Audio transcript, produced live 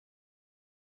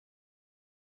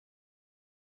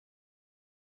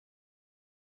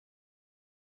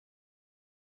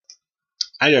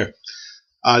Hi there.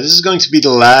 This is going to be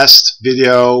the last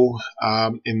video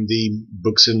in the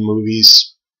books and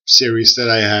movies series that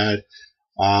I had.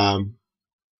 Um,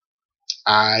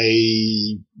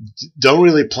 I don't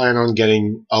really plan on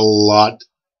getting a lot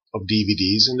of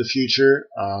DVDs in the future,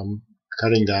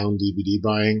 cutting down DVD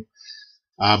buying.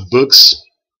 Books,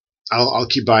 I'll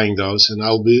keep buying those, and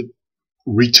I'll be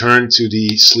return to the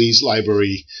Sleaze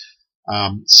Library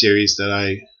series that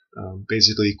I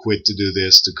basically quit to do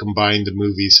this, to combine the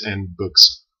movies and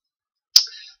books.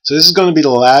 So this is going to be the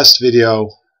last video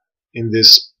in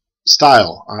this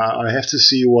style. I have to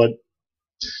see what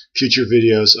future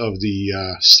videos of the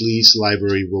Sleaze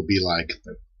Library will be like.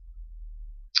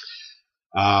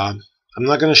 I'm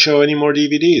not going to show any more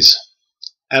DVDs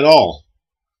at all.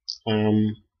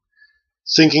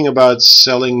 Thinking about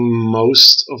selling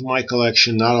most of my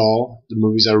collection, not all. The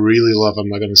movies I really love I'm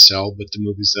not going to sell, but the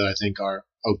movies that I think are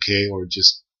okay or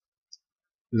just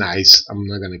nice, I'm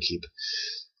not going to keep.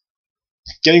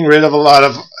 Getting rid of a lot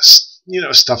of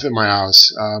stuff in my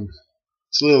house.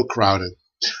 It's a little crowded.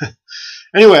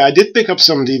 Anyway, I did pick up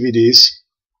some DVDs,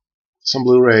 some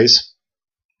Blu-rays,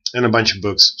 and a bunch of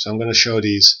books. So I'm going to show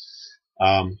these.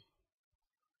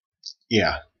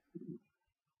 Yeah,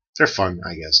 they're fun,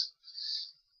 I guess.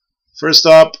 First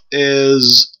up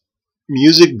is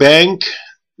Music Bank,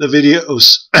 the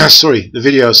videos. Sorry, the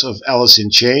videos of Alice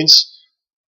in Chains.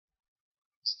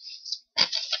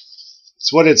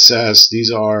 It's what it says. These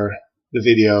are the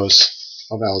videos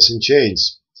of Alice in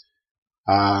Chains.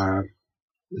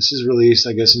 This is released,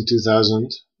 I guess, in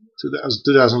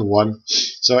 2001.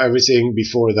 So everything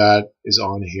before that is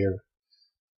on here.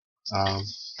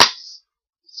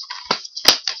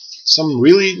 Some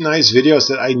really nice videos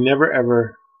that I never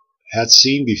ever had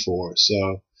seen before.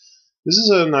 So this is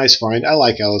a nice find. I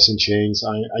like Alice in Chains.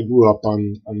 I grew up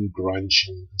on grunge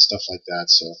and stuff like that.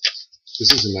 So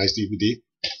this is a nice DVD.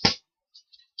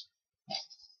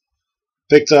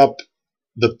 Picked up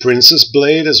The Princess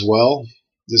Blade as well.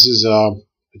 This is a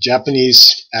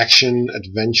Japanese action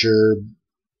adventure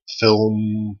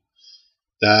film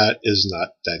that is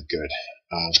not that good.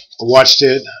 I watched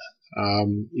it,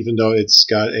 even though it's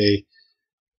got a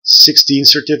 16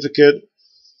 certificate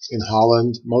in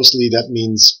Holland. Mostly that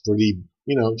means pretty,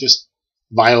 just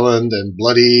violent and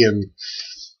bloody and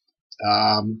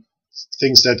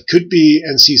things that could be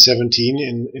NC-17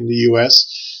 in the US.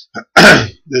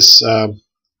 This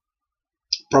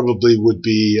probably would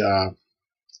be, I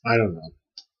don't know,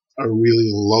 a really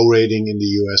low rating in the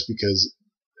US because,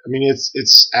 I mean,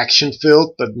 it's action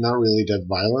filled, but not really that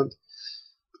violent.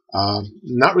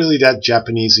 Not really that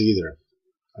Japanese either.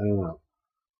 I don't know.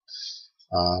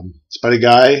 It's by the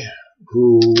guy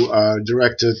who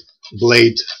directed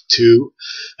Blade 2,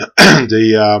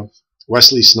 the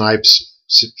Wesley Snipes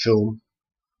film.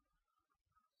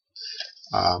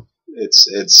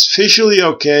 It's visually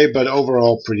okay, but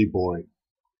overall pretty boring.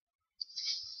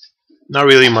 Not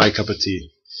really my cup of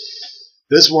tea.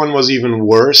 This one was even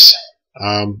worse.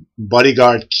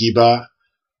 Bodyguard Kiba.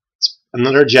 It's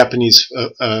another Japanese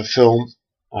film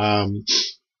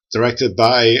directed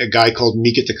by a guy called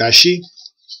Miki Takashi,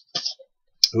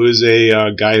 who is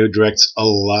a guy who directs a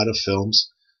lot of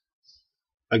films.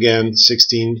 Again,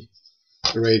 16.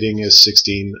 The rating is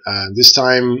 16. This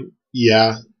time,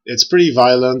 yeah, it's pretty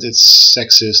violent. It's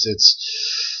sexist. It's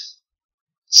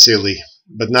silly,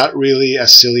 but not really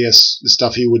as silly as the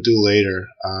stuff he would do later.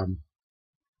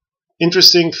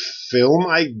 Interesting film,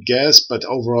 I guess, but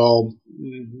overall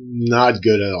not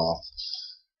good at all.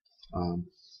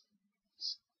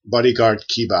 Bodyguard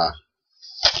Kiba.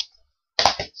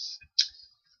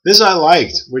 This I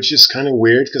liked, which is kind of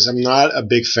weird because I'm not a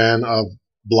big fan of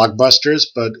blockbusters,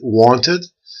 but Wanted,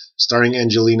 starring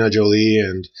Angelina Jolie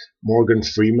and Morgan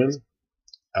Freeman.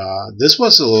 This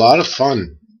was a lot of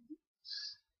fun.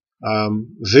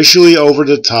 Visually over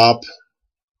the top,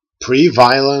 pretty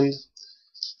violent,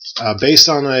 based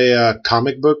on a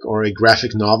comic book or a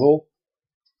graphic novel.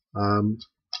 I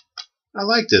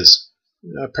like this.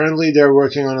 Apparently they're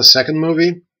working on a second movie.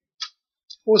 It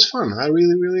was fun. I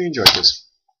really enjoyed this.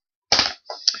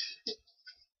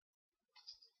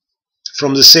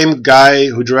 From the same guy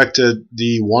who directed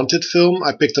the Wanted film,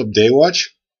 I picked up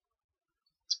Daywatch.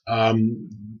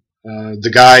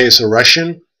 The guy is a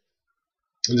Russian.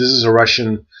 And this is a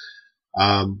Russian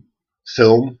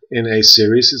film in a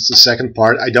series. It's the second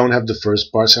part. I don't have the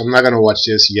first part, so I'm not going to watch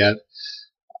this yet.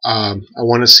 I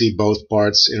want to see both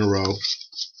parts in a row.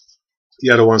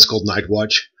 The other one's called Night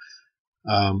Watch.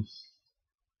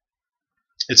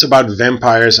 It's about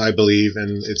vampires, I believe,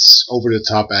 and it's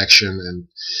over-the-top action and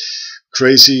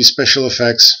crazy special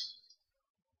effects.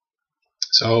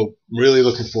 So, I'm really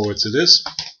looking forward to this.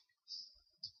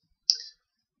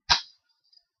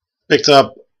 Picked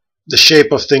up The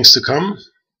Shape of Things to Come,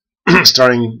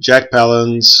 starring Jack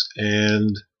Palance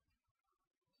and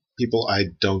people I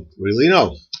don't really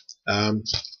know.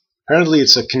 Apparently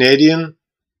it's a Canadian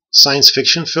science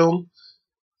fiction film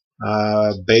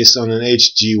based on an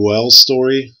H.G. Wells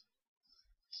story.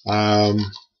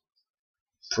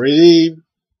 Pretty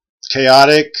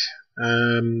chaotic,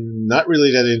 not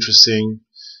really that interesting.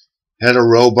 Had a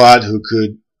robot who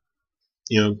could,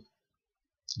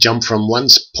 jump from one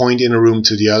point in a room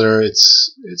to the other.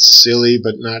 It's silly,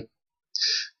 but not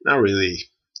really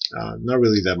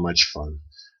that much fun.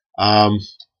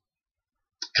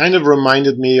 Kind of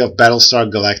reminded me of Battlestar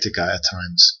Galactica at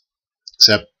times,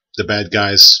 except the bad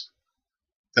guys,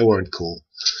 they weren't cool.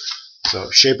 So,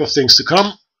 Shape of Things to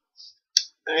Come.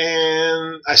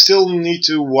 And I still need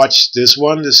to watch this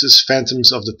one. This is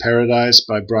Phantoms of the Paradise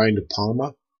by Brian De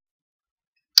Palma,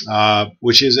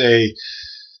 which is a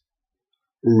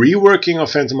reworking of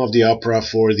Phantom of the Opera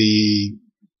for the,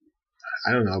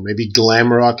 I don't know, maybe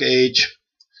glam rock age.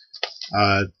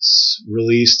 It's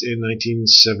released in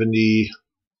 1970,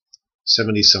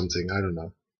 70 something, I don't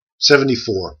know,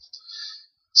 74.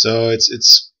 So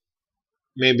it's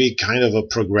maybe kind of a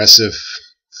progressive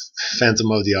Phantom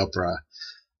of the Opera.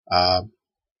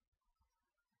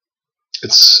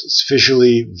 It's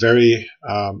visually very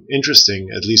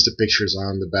interesting, at least the pictures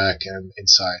on the back and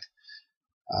inside.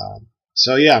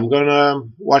 So yeah, I'm gonna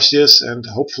watch this and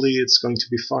hopefully it's going to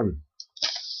be fun.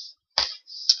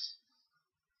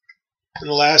 And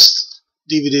the last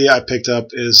DVD I picked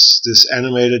up is this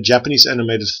Japanese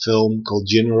animated film called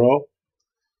Jinro,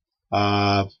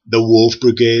 The Wolf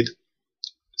Brigade.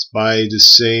 It's by the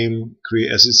same,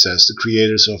 as it says, the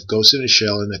creators of Ghost in the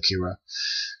Shell and Akira.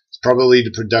 It's probably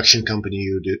the production company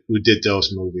who did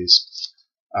those movies.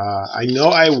 I know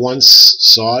I once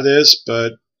saw this,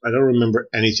 but I don't remember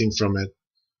anything from it.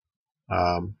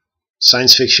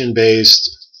 Science fiction based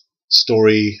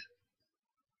story.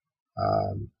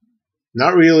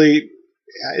 Not really.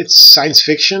 It's science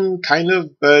fiction, kind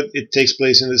of, but it takes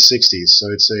place in the 60s,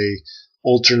 so it's a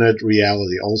alternate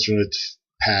reality, alternate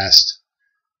past,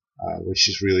 which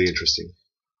is really interesting.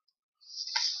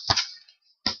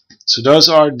 So those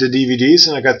are the DVDs,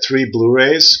 and I got 3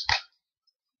 Blu-rays.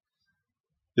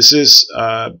 This is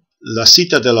La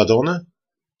Città della Donna,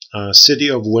 City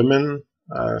of Women,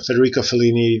 Federico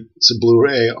Fellini. It's a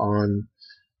Blu-ray on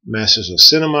Masters of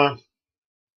Cinema.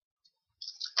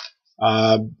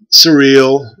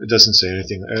 Surreal, it doesn't say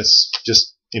anything, it's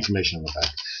just information on the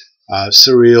back.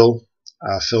 Surreal,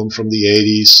 film from the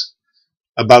 80s,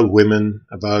 about women,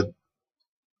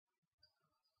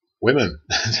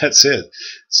 that's it.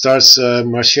 Stars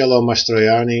Marcello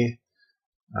Mastroianni,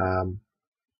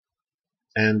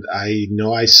 and I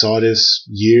know I saw this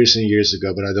years and years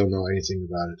ago, but I don't know anything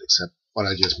about it except what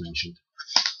I just mentioned.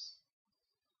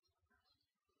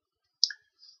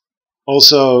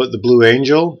 Also, The Blue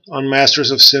Angel on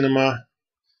Masters of Cinema.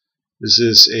 This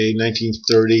is a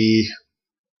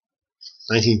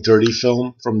 1930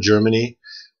 film from Germany,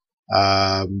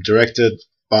 directed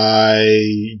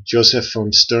by Joseph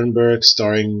von Sternberg,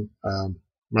 starring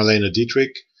Marlene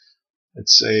Dietrich.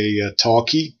 It's a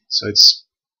talkie, so it's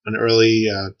an early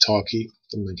talkie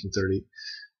from 1930.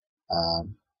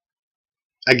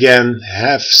 Again,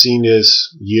 have seen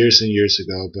this years and years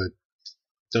ago, but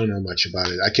don't know much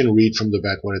about it. I can read from the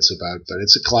back what it's about, but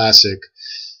it's a classic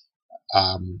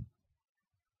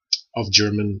of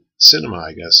German cinema,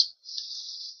 I guess.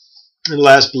 And the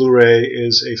last Blu-ray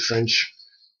is a French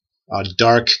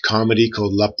dark comedy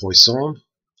called La Poisson,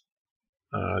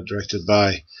 directed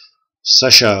by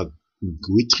Sacha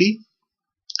Guitry.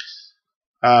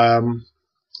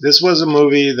 This was a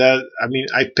movie that,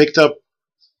 I picked up,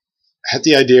 had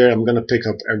the idea I'm going to pick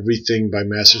up everything by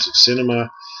Masters of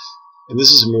Cinema. And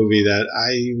this is a movie that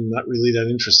I'm not really that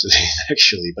interested in,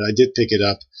 actually, but I did pick it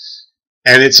up.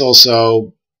 And it's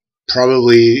also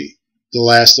probably the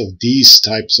last of these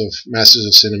types of Masters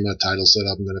of Cinema titles that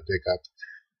I'm going to pick up.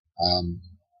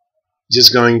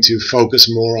 Just going to focus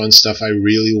more on stuff I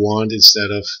really want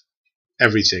instead of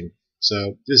everything.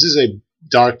 So this is a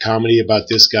dark comedy about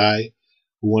this guy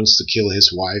who wants to kill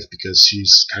his wife because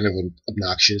she's kind of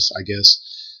obnoxious, I guess.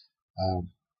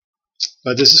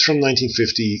 But this is from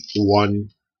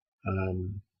 1951.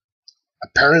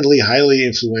 Apparently highly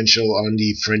influential on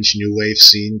the French New Wave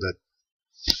scene, but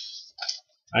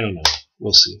I don't know.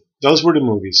 We'll see. Those were the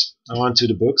movies. Now on to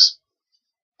the books.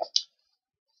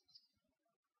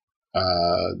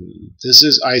 This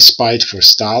is I Spied for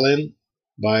Stalin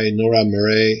by Nora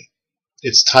Murray.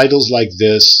 It's titles like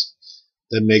this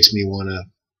that makes me want to,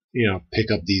 pick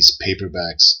up these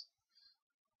paperbacks.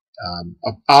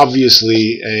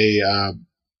 Obviously a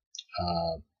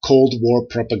Cold War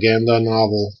propaganda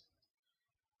novel,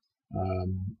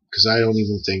 because I don't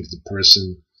even think the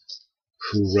person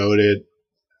who wrote it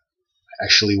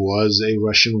actually was a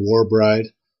Russian war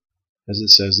bride, as it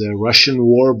says there, Russian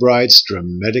war bride's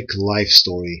dramatic life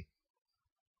story.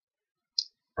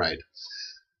 Right.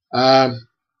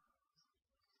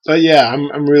 But yeah,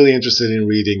 I'm really interested in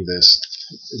reading this.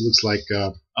 It looks like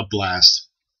a blast.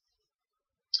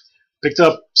 Picked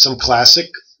up some classic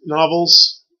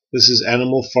novels. This is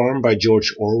Animal Farm by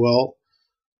George Orwell.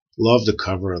 Love the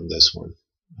cover on this one.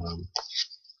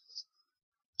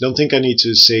 Don't think I need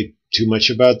to say too much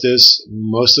about this.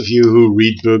 Most of you who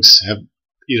read books have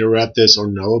either read this or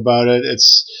know about it.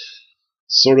 It's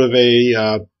sort of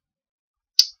a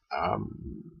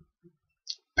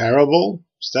parable.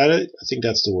 Is that it? I think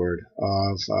that's the word.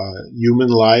 Of human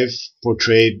life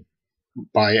portrayed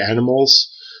by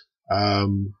animals.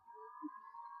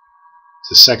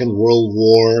 The Second World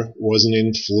War was an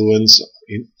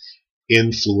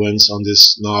influence on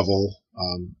this novel,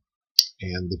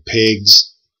 and the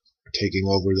pigs are taking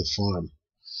over the farm.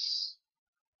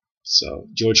 So,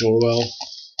 George Orwell.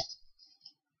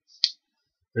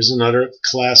 There's another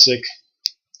classic,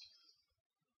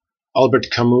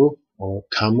 Albert Camus, or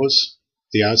Camus,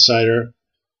 The Outsider.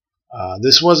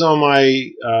 This was on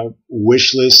my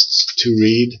wish list to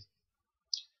read,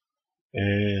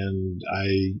 and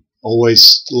I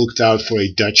always looked out for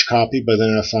a Dutch copy, but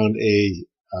then I found a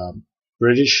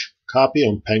British copy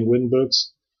on Penguin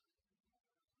Books,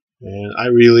 and I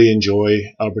really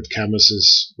enjoy Albert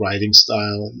Camus's writing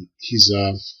style. He's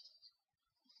a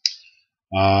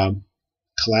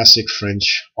classic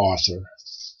French author,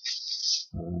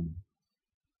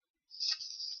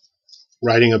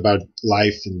 writing about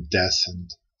life and death,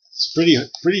 and it's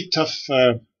pretty tough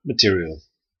material.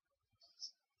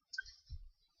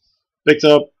 Picked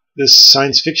up this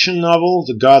science fiction novel,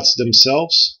 The Gods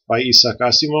Themselves, by Isaac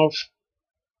Asimov,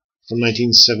 from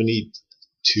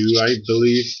 1972, I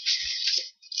believe.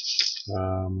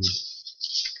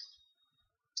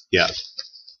 Yeah.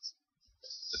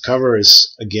 The cover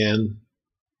is, again,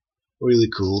 really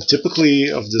cool.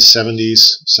 Typically of the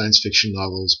 70s science fiction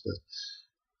novels, but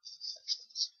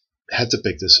I had to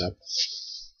pick this up.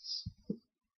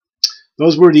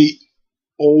 Those were the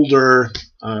older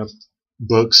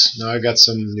books. Now I got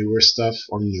some newer stuff,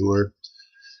 or newer.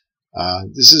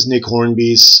 This is Nick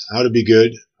Hornby's How to Be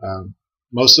Good.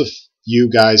 Most of you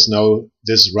guys know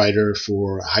this writer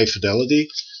for High Fidelity,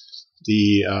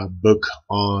 the book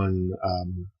on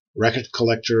record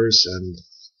collectors and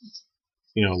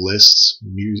lists,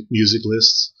 music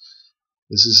lists.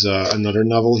 This is another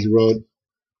novel he wrote,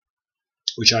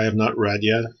 which I have not read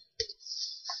yet,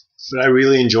 but I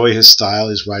really enjoy his style,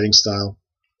 his writing style.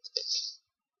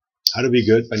 How to Be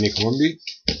Good by Nick Hornby.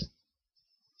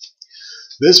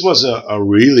 This was a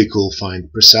really cool find,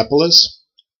 Persepolis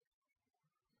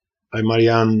by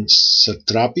Marianne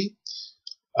Satrapi.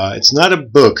 It's not a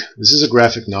book. This is a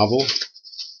graphic novel,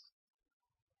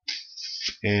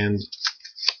 and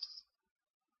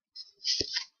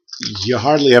you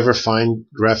hardly ever find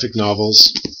graphic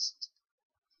novels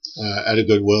at a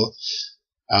Goodwill.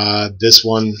 This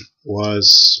one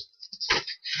was,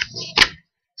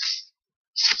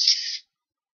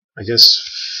 I guess,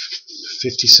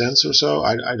 50 cents or so.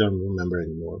 I don't remember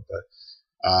anymore, but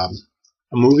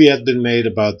a movie had been made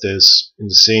about this in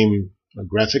the same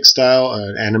graphic style,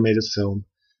 an animated film,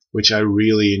 which I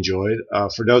really enjoyed.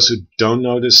 For those who don't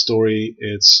know this story,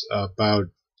 it's about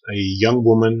a young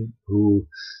woman who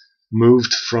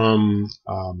moved from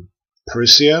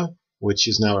Persia, which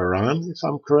is now Iran, if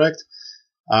I'm correct,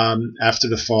 after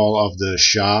the fall of the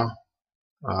Shah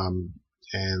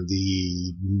and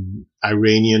the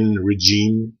Iranian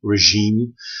regime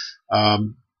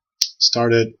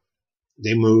started.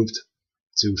 They moved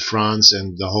to France,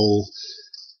 and the whole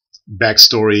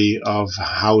backstory of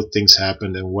how things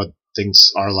happened and what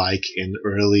things are like in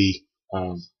early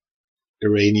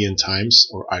Iranian times,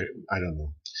 or I don't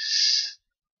know.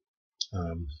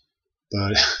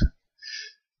 But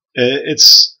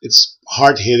it's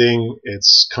hard-hitting,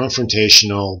 it's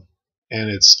confrontational,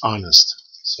 and it's honest.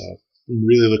 So I'm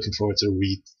really looking forward to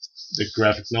read the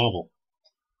graphic novel.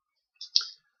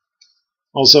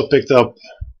 Also picked up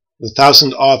The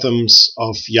Thousand Autumns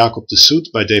of Jacob de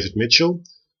Zoet by David Mitchell,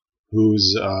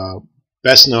 who's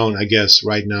best known, I guess,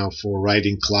 right now for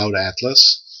writing Cloud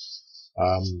Atlas.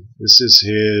 This is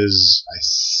his, I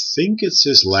think it's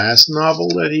his last novel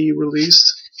that he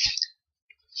released.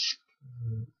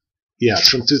 Yeah, it's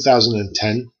from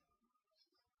 2010,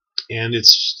 and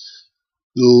it's,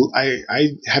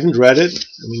 I haven't read it.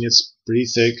 I mean, it's pretty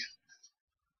thick,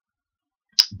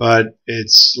 but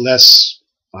it's less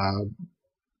uh,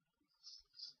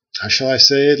 how shall I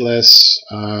say it, less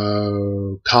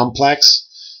complex,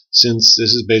 since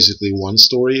this is basically one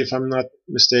story, if I'm not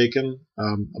mistaken,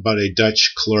 about a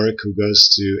Dutch clerk who goes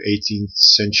to 18th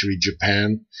century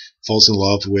Japan, falls in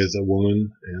love with a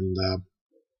woman, and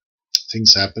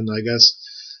things happen, I guess.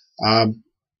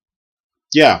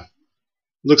 Yeah,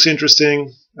 looks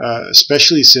interesting,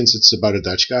 especially since it's about a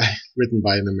Dutch guy, written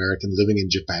by an American living in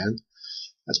Japan.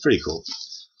 That's pretty cool.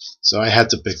 So I had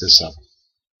to pick this up.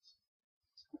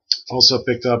 Also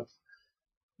picked up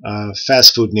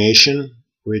Fast Food Nation,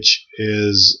 which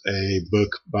is a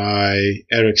book by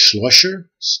Eric Schlosser.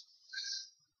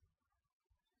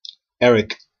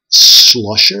 And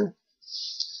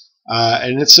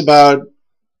it's about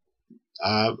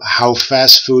how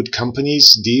fast food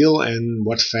companies deal and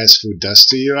what fast food does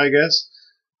to you, I guess.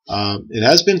 It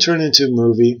has been turned into a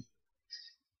movie,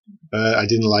 but I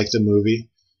didn't like the movie.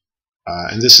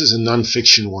 And this is a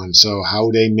non-fiction one, so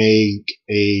how they make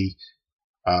a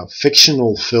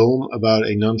fictional film about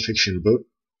a non-fiction book.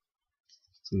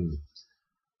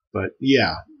 But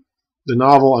yeah, the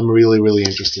novel I'm really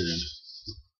interested in.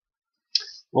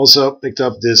 Also picked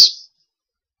up this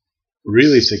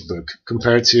really thick book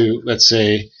compared to, let's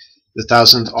say, The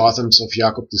Thousand Autumns of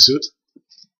Jacob de Zoet.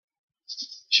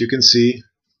 As you can see,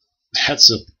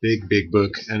 that's a big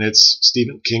book, and it's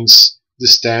Stephen King's The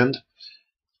Stand.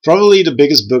 Probably the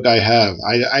biggest book I have.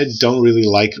 I don't really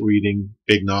like reading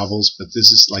big novels, but this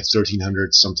is like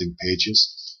 1,300 something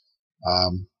pages.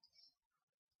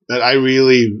 But I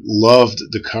really loved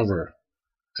the cover.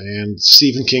 And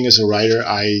Stephen King as a writer,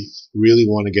 I really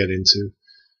want to get into.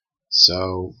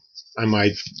 So I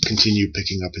might continue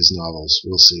picking up his novels.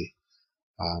 We'll see.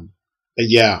 But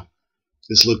yeah,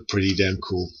 this looked pretty damn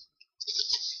cool.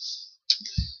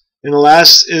 And the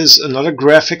last is another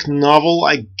graphic novel,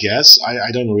 I guess.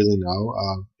 I don't really know.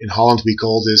 In Holland we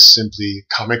call this simply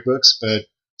comic books, but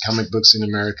comic books in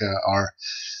America are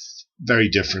very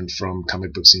different from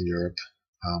comic books in Europe.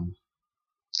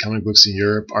 Comic books in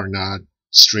Europe are not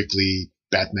strictly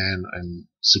Batman and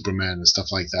Superman and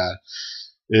stuff like that.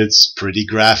 It's pretty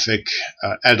graphic,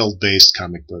 adult-based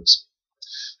comic books.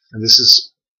 And this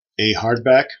is a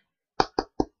hardback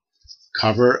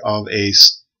cover of a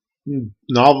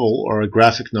novel, or a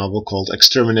graphic novel, called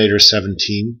Exterminator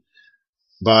 17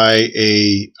 by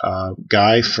a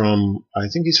guy from, I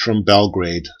think he's from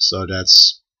Belgrade, so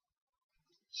that's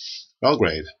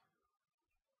Belgrade.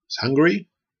 It's Hungary?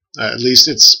 At least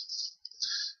it's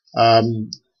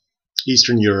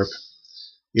Eastern Europe.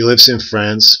 He lives in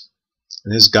France,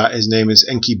 and his name is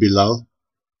Enki Bilal.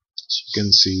 As you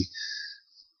can see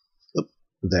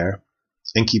there,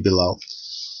 Enki Bilal.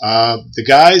 The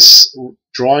guy's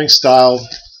drawing style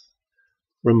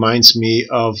reminds me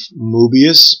of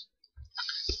Mobius.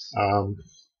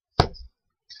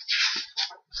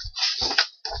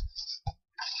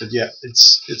 But yeah,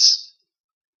 it's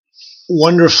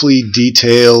wonderfully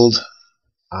detailed,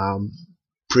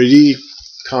 pretty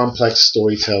complex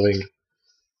storytelling,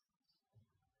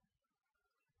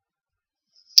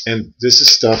 and this is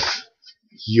stuff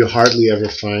you hardly ever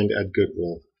find at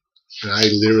Goodwill. And I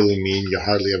literally mean you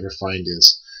hardly ever find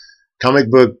this. Comic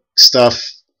book stuff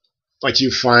what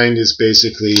you find is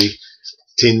basically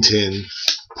Tintin,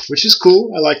 which is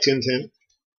cool. I like Tintin,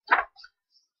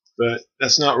 but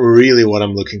that's not really what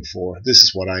I'm looking for. This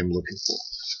is what I'm looking for.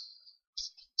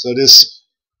 So this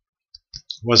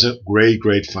was a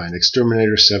great find.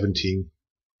 Exterminator 17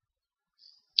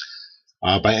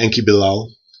 by Enki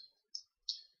Bilal.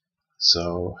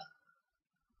 So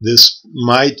this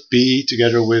might be,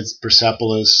 together with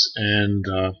Persepolis and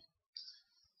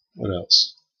what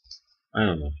else? I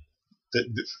don't know.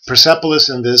 The Persepolis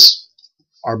and this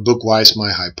are book-wise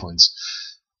my high points.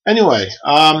 Anyway,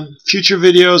 future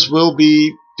videos will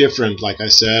be different. Like I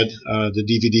said, the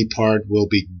DVD part will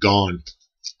be gone.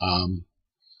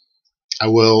 I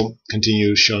will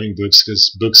continue showing books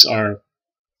because books are,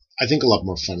 I think, a lot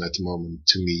more fun at the moment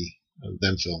to me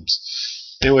than films.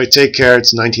 Anyway, take care.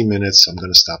 It's 19 minutes. I'm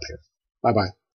going to stop here. Bye-bye.